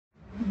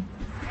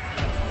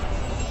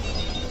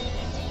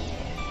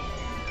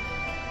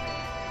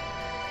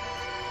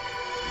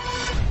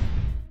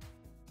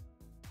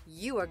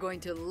You are going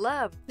to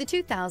love the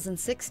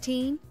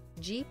 2016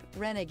 Jeep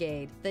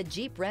Renegade. The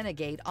Jeep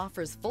Renegade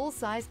offers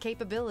full-size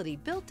capability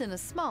built in a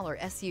smaller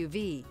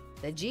SUV.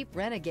 The Jeep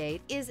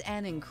Renegade is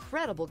an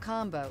incredible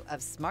combo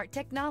of smart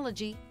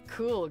technology,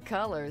 cool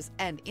colors,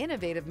 and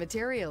innovative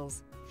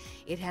materials.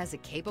 It has a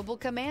capable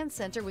command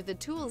center with the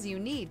tools you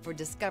need for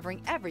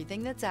discovering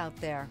everything that's out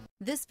there.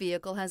 This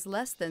vehicle has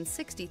less than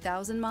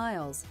 60,000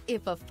 miles.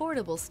 If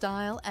affordable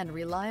style and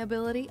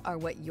reliability are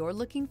what you're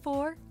looking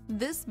for,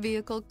 this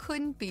vehicle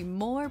couldn't be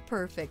more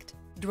perfect.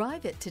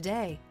 Drive it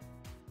today.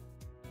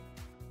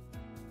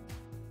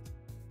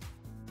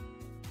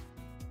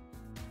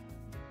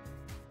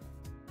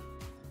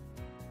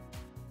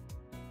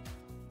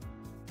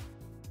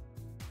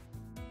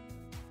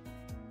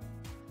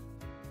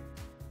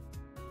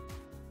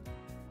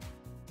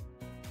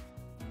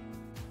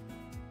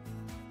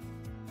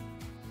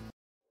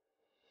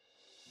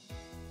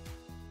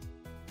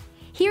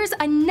 Here's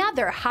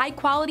another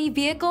high-quality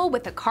vehicle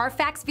with a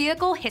Carfax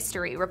Vehicle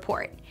History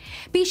Report.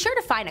 Be sure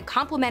to find a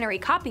complimentary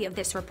copy of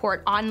this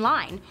report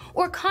online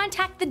or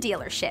contact the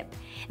dealership.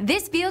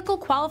 This vehicle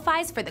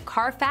qualifies for the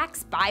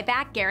Carfax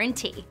Buyback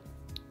Guarantee.